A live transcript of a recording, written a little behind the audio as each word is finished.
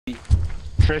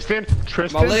Tristan?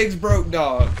 My legs broke,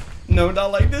 dog. No,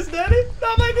 not like this, daddy.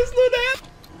 Not like this, little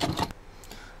dad.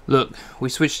 Look, we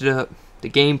switched it up. The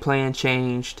game plan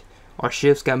changed. Our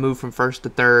shifts got moved from first to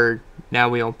third. Now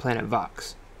we on Planet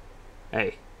Vox.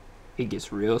 Hey, it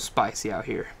gets real spicy out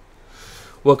here.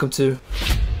 Welcome to...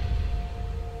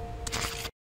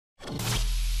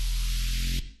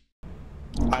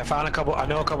 I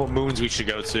know a couple moons we should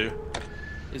go to.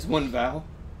 Is one Val?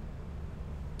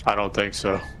 I don't think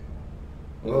so.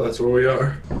 Well, that's where we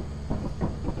are.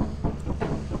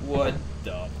 What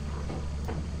the?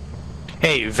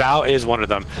 Hey, Val is one of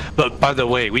them. But by the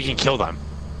way, we can kill them.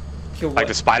 Kill what? Like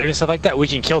the spiders and stuff like that, we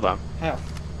can kill them. How?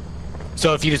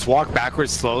 So if you just walk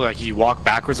backwards slowly, like you walk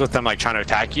backwards with them, like trying to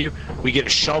attack you, we get a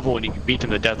shovel and you can beat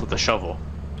them to death with a shovel.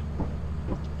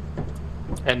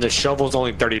 And the shovel's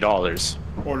only $30.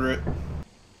 Order it.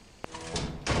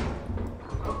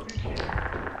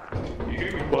 You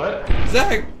hear me? What?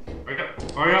 Zach!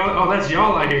 Oh, that's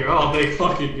y'all I hear. Oh, my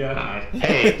fucking god.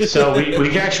 Hey, so we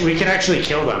can actually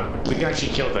kill them. We can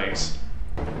actually kill things.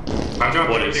 I dropped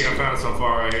What everything is- I found so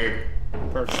far right here.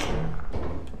 Perfect.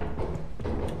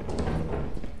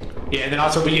 Yeah, and then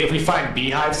also if we find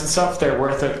beehives and stuff, they're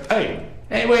worth it. Hey,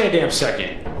 wait a damn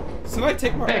second. Somebody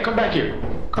take my... Hey, come back here.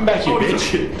 Come back here,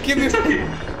 bitch. Give me...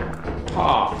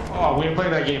 Oh, we ain't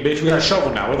playing that game, bitch. We got a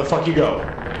shovel now. Where the fuck you go?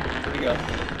 Here you go.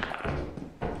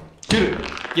 Get it.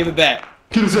 Give it back.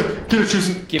 Get it, Zach. Get it,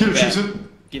 Tristan. Give Get it it, back. Tristan.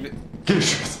 Give it. Get it,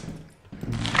 Tristan.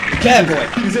 Bad boy.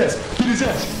 Get his ass. Get his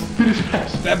ass. Get his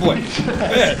ass. Bad boy.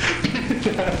 Bad.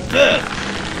 Bad.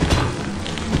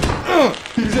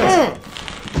 Get his ass.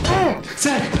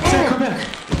 Zach, come back.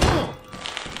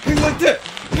 How you like that?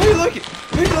 How you like it?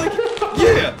 How you like it?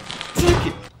 Yeah. Take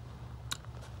it.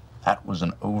 That was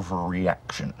an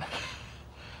overreaction.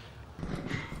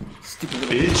 Stupid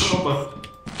little Bitch.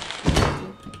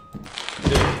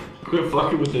 Quit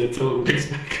fucking with it until it picks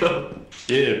back up.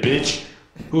 Yeah, bitch.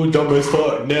 Who dumb as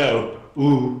fuck now?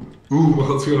 Ooh.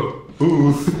 Let's go.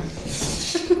 Ooh.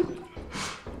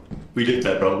 We did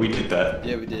that, bro. We did that.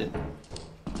 Yeah, we did.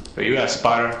 But you got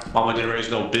Spider. Mama didn't raise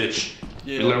no bitch.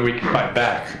 Yeah. We learned we can fight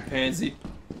back. Pansy.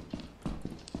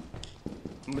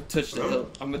 I'm gonna touch the hell.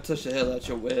 I'm gonna touch the hell out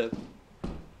your web.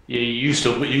 Yeah, you used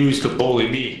to bully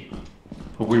me,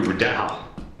 but we were down.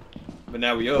 But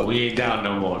now we But up. we ain't down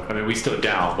no more. I mean, we still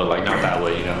down, but like not that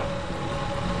way, you know.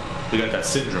 We got that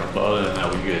syndrome, but other than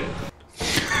that, we good.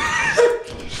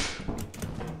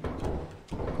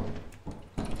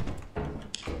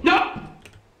 No!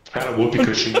 I got a whoopee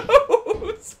cushion.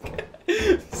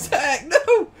 Zach,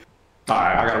 no!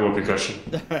 Alright, I got a whoopee cushion.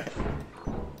 Alright.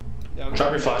 Yeah,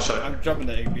 Drop your flashlight. I'm dropping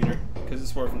the egg beater, because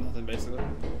it's worth nothing, basically.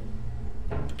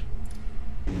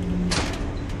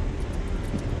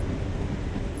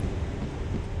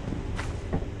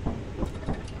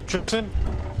 Tristan?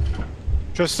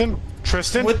 Tristan?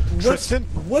 What? Tristan?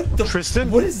 What the? Tristan?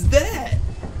 What is that?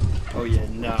 Oh yeah,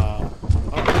 nah.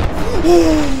 Oh,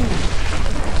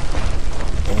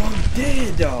 I'm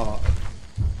dead, dog.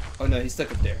 Oh no, he's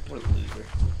stuck up there. What a loser.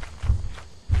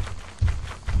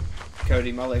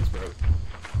 Cody, my legs broke.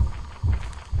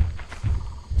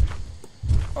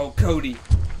 Oh, Cody.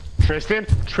 Tristan?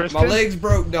 My legs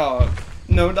broke, dog.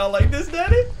 No, not like this,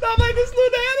 daddy. Not like this,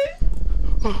 little daddy.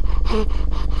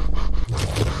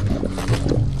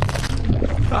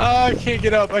 I can't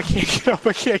get up. I can't get up.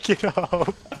 I can't get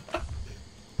up.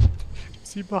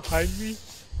 Is he behind me?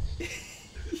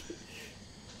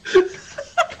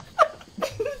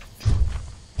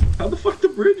 How the fuck the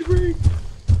bridge break?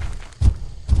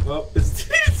 Oh, it's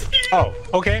Oh,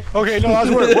 okay. Okay, no, that's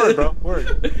word, bro.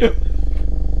 Word. Yep.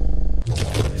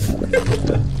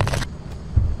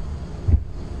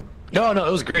 No,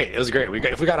 it was great. It was great.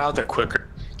 If we got out there quicker,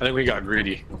 I think we got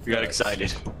greedy. We got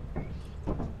excited.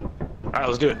 Alright,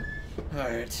 let's do it.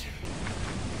 Alright.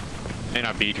 May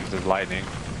not be because of lightning.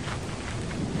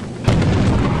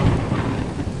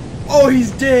 Oh,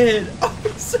 he's dead. Oh,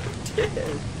 he's so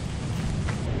dead.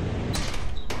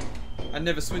 I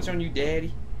never switch on you,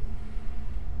 daddy.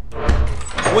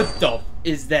 What the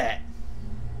is that?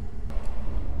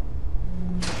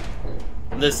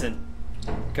 Listen,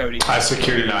 Cody. I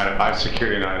secured an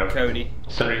item. Cody.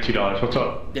 $72. What's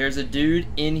up? There's a dude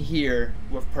in here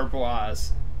with purple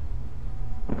eyes.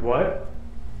 What?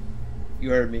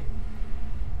 You heard me.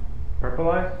 Purple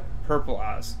eyes? Purple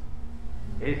eyes.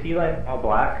 Is he like all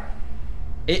black?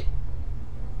 It.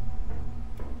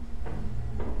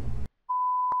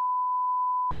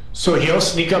 So he'll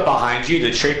sneak up behind you.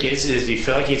 The trick is if you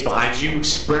feel like he's behind you,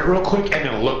 sprint real quick and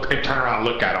then look and turn around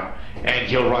and look at him, and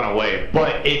he'll run away.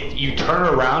 But if you turn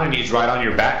around and he's right on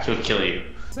your back, he'll kill you.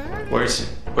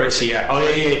 Where's he at? Oh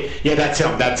yeah, that's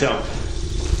him.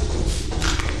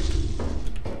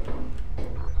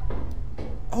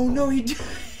 Oh no, he did.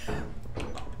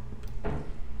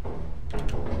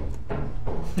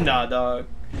 Nah, dog.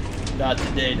 Not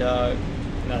today, dog.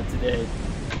 Not today.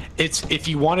 It's if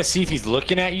you want to see if he's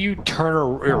looking at you, turn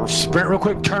or sprint real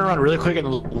quick, turn around really quick,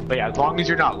 and yeah, as long as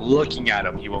you're not looking at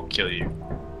him, he won't kill you.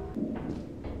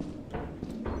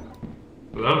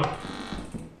 Hello?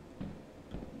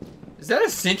 Is that a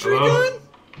sentry Hello? gun?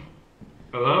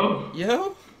 Hello?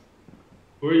 Yo?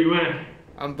 Where you at?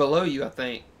 I'm below you, I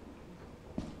think.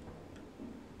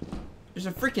 There's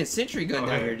a freaking sentry gun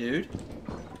down here, dude.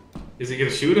 Is he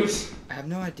gonna shoot us? I have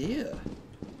no idea.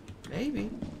 Maybe.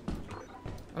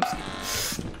 I'm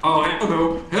scared. Oh, hell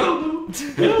no. Hell no.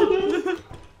 Hell no.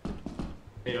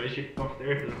 Hey, I should come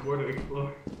upstairs. There's more to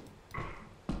explore.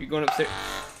 You going upstairs?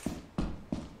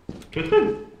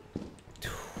 Good.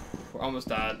 Almost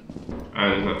died.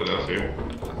 There's nothing else here.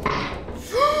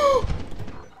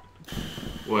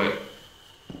 What?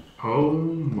 Oh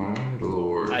my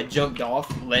lord. I jumped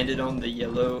off, landed on the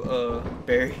yellow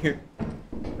barrier.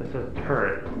 That's a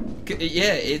turret.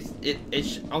 Yeah,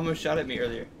 it almost shot at me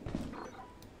earlier.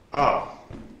 Oh.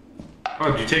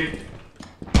 Oh, did you take?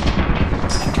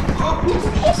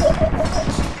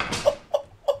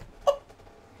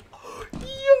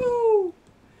 Yo!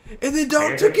 And then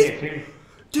dog took his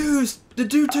dude. The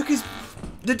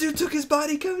dude took his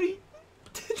body, Cody.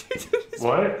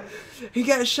 What? He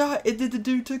got shot, and then the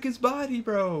dude took his body,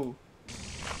 bro.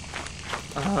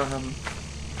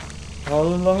 All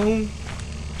alone.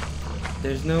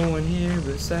 There's no one here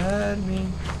beside me.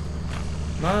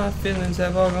 My feelings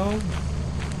have all gone.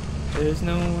 There's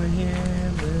no one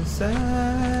here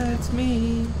besides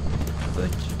me.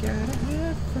 But you gotta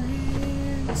have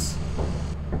friends.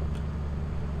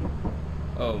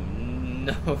 Oh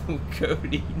no,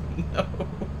 Cody, no.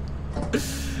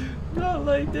 Not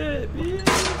like that, man.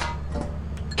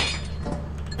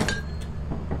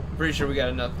 I'm pretty sure we got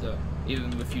enough though,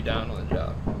 even with you down on the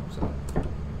job. So.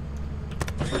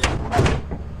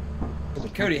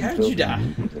 Cody, how did you die?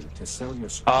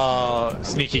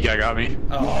 Sneaky guy got me.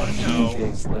 Oh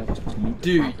no,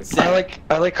 dude.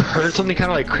 I heard something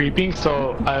kind of like creeping,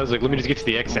 so I was like, let me just get to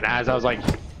the exit. As I was like,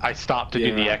 I stopped to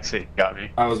do the exit. Got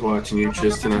me. I was watching you,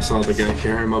 Tristan. I saw the guy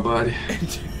carrying my body.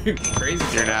 Dude, crazy.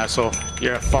 You're an asshole.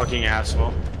 You're a fucking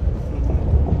asshole.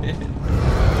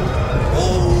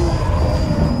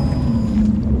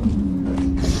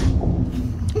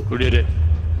 Who did it?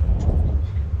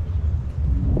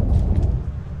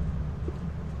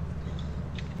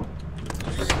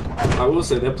 I will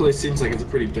say that place seems like it's a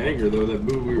pretty banger though. That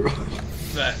movie we were on.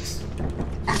 Facts.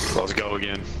 Let's go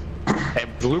again. Hey,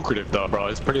 lucrative though, bro.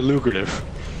 It's pretty lucrative.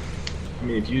 I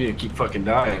mean, if you didn't keep fucking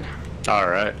dying. All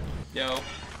right. Yo,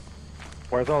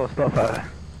 Where's all the stuff at?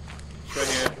 it's right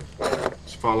here.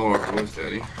 Just follow our rules,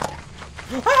 Daddy.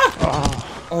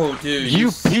 Oh, dude.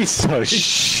 You piece of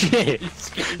shit. You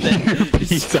scared that. You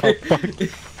piece of fucking.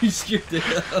 You scared the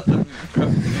hell out of me, bro.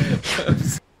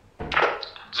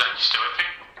 Zach, you still with me?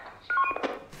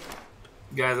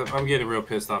 Guys, I'm getting real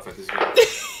pissed off at this game.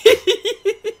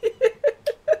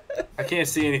 I can't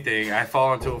see anything. I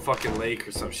fall into a fucking lake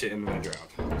or some shit and then I drown.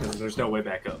 Because there's no way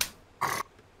back up.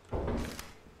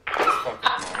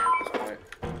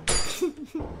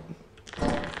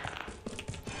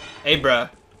 Hey, bruh.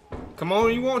 Come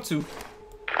on, you want to.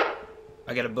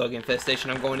 I got a bug infestation.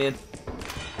 I'm going in.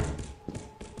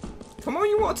 Come on,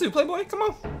 you want to, Playboy. Come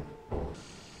on.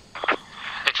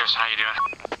 Hey, Tristan, how you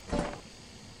doing?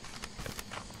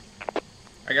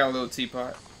 I got a little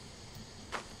teapot.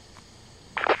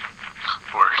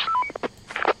 Work.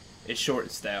 It's short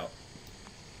and stout.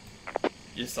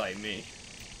 Just like me.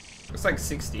 It's like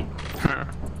 60.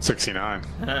 69.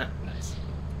 Nice.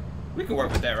 We can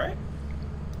work with that, right?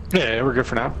 Yeah, we're good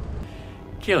for now.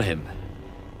 Kill him.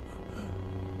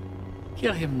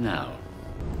 Kill him now.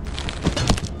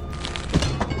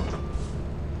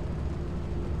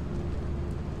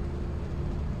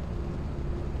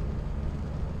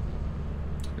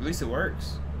 At least it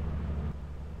works.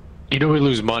 You know we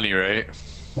lose money, right?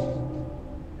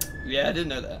 Yeah, I didn't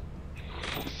know that.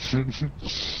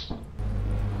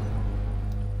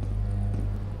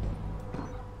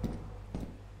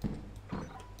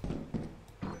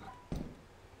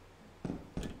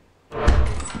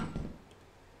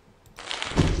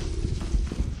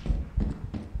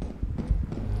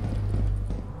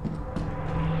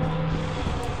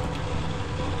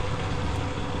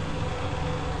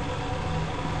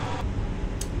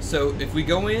 So if we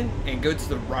go in and go to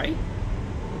the right,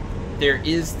 there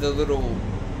is the little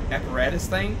apparatus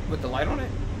thing with the light on it.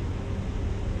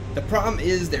 The problem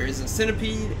is there is a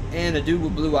centipede and a dude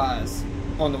with blue eyes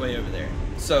on the way over there.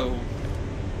 So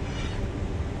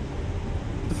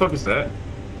What the fuck is that?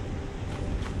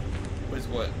 What's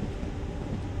what?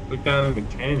 Look down in the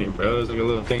canyon, bro. There's like a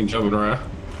little thing jumping around.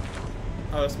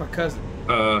 Oh, that's my cousin.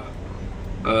 I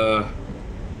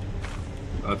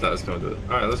thought it was gonna do it.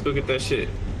 Alright, let's go get that shit.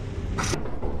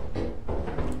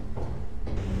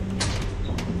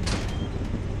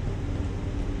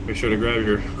 Make sure to grab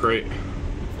your crate.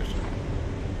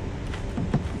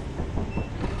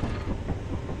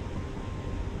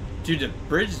 Dude, the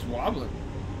bridge is wobbling.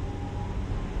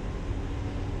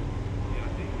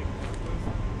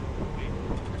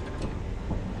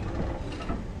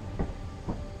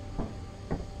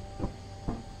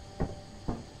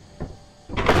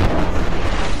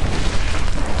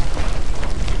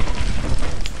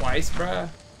 Twice, bruh?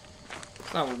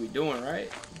 That's not what we doing,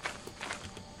 right?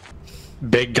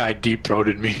 Big guy deep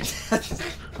throated me.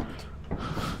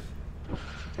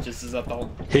 Just as I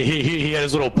thought. He had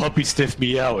his little puppy sniff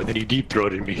me out, and then he deep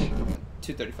throated me.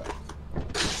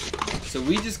 235. So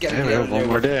we just gotta Damn, get out of one there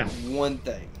more with day. one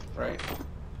thing, right?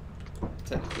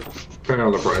 Technically. Depending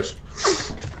on the price.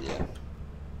 Yeah.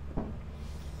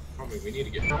 I mean, we need to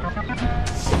get.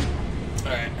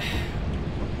 Alright.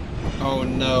 Oh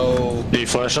no. Need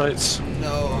flashlights?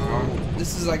 No.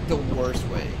 This is like the worst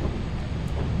way.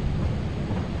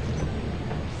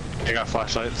 I got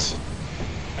flashlights.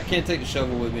 I can't take the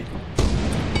shovel with me.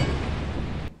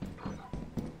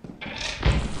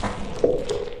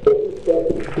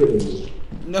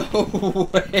 No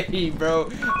way, bro.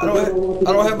 I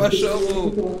don't have my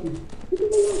shovel.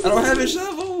 I don't have a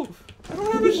shovel. I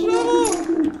don't have a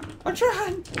shovel. I'm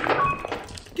trying.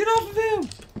 Get off of him.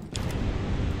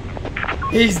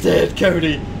 He's dead,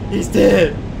 Cody. He's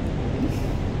dead.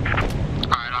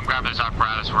 Alright, I'm grabbing this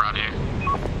apparatus. We're out here.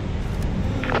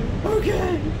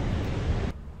 Okay.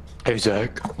 Hey,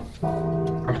 Zach.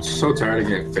 I'm so tired of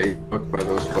getting fake fucked by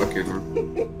those fucking.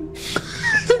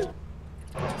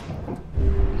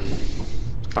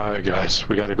 Alright, guys,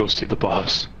 we gotta go see the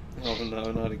boss. Oh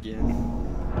no, not again.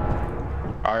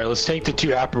 Alright, let's take the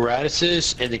 2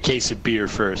 apparatuses and the case of beer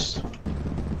first.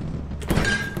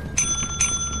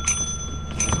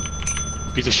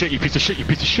 Piece of shit, you piece of shit, you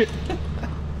piece of shit!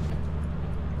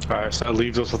 Alright, so that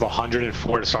leaves us with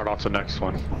 104 to start off the next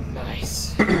one.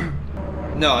 Nice.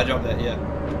 No, I dropped that, yeah.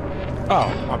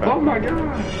 Oh, my bad. Oh my god!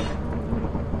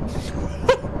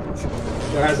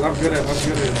 Guys, I'm good at it.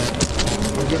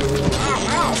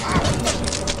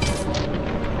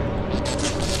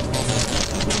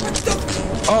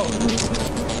 Oh!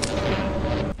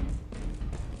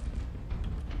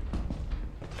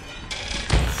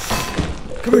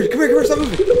 Come here, stop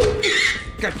moving!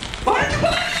 God.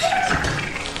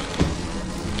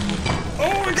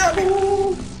 Oh my god!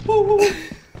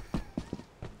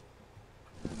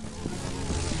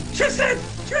 Tristan!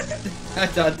 I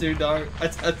died too, dog. I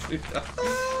died too, dog.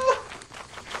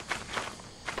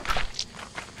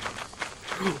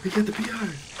 Oh, we got the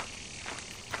beehive.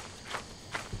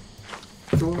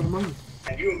 That's a lot of money.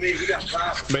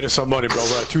 Made us some money, bro.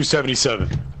 We're at 277.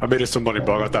 I made us some money,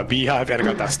 bro. I got that beehive and I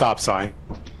got that stop sign.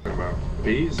 Talking about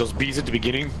bees? Those bees at the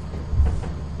beginning.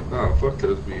 Oh, fuck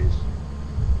those bees.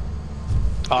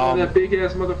 That big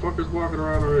ass motherfucker's walking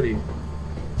around already.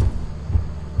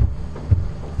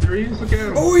 There he is, look at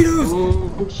him. Oh, he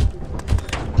knows!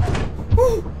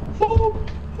 Oh,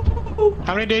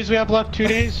 How many days do we have left? 2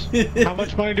 days? How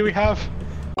much money do we have?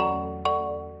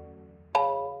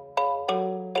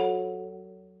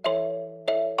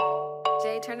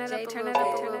 Jay, turn it up a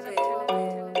little bit.